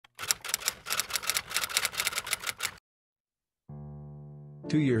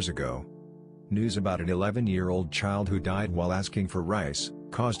2 years ago, news about an 11-year-old child who died while asking for rice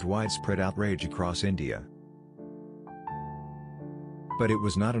caused widespread outrage across India. But it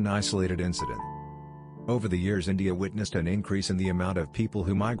was not an isolated incident. Over the years, India witnessed an increase in the amount of people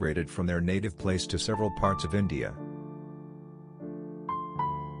who migrated from their native place to several parts of India.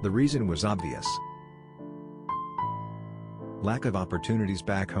 The reason was obvious: lack of opportunities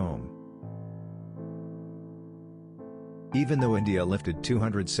back home. Even though India lifted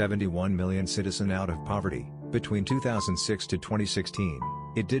 271 million citizens out of poverty between 2006 to 2016,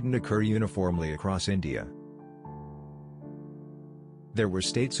 it didn't occur uniformly across India. There were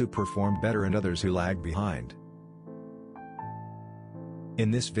states who performed better and others who lagged behind.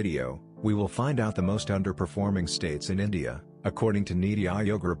 In this video, we will find out the most underperforming states in India, according to Niti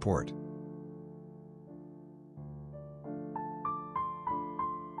Aayog report.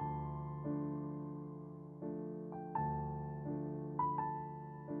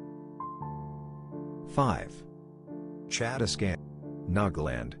 Five. Chhattisgarh,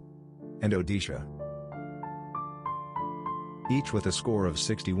 Nagaland, and Odisha, each with a score of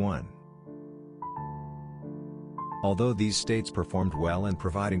 61. Although these states performed well in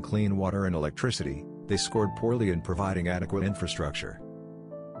providing clean water and electricity, they scored poorly in providing adequate infrastructure.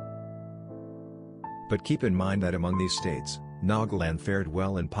 But keep in mind that among these states, Nagaland fared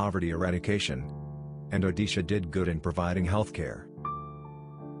well in poverty eradication, and Odisha did good in providing healthcare.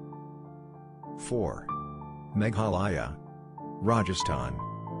 4. Meghalaya, Rajasthan,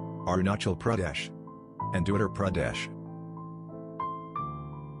 Arunachal Pradesh, and Uttar Pradesh,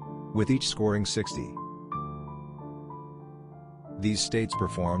 with each scoring 60. These states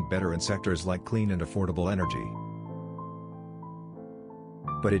performed better in sectors like clean and affordable energy.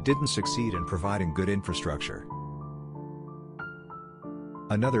 But it didn't succeed in providing good infrastructure.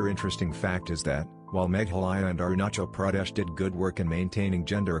 Another interesting fact is that, while Meghalaya and Arunachal Pradesh did good work in maintaining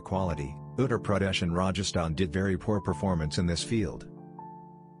gender equality, Uttar Pradesh and Rajasthan did very poor performance in this field.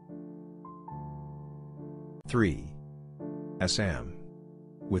 3. Assam,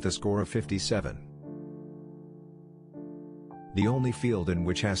 with a score of 57. The only field in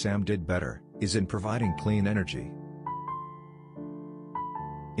which Assam did better is in providing clean energy.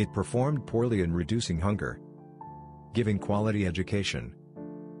 It performed poorly in reducing hunger, giving quality education,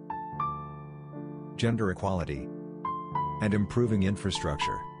 gender equality, and improving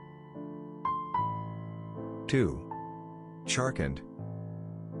infrastructure. 2. Jharkhand,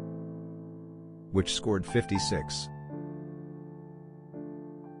 which scored 56.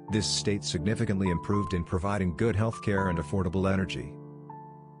 This state significantly improved in providing good healthcare and affordable energy,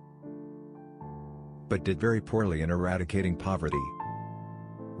 but did very poorly in eradicating poverty,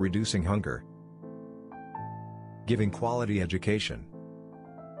 reducing hunger, giving quality education,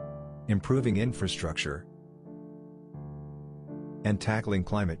 improving infrastructure, and tackling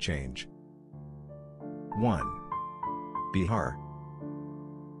climate change. 1. Bihar,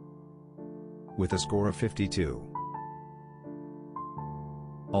 with a score of 52.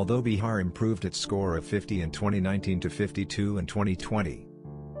 Although Bihar improved its score of 50 in 2019 to 52 in 2020,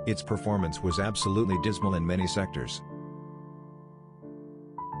 its performance was absolutely dismal in many sectors,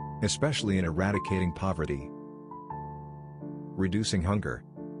 especially in eradicating poverty, reducing hunger,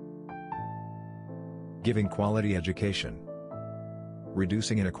 giving quality education,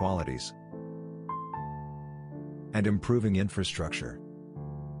 reducing inequalities, and improving infrastructure.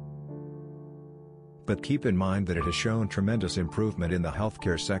 But keep in mind that it has shown tremendous improvement in the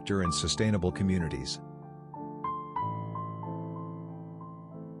healthcare sector and sustainable communities.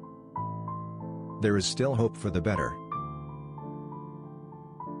 There is still hope for the better.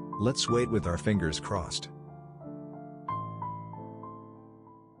 Let's wait with our fingers crossed.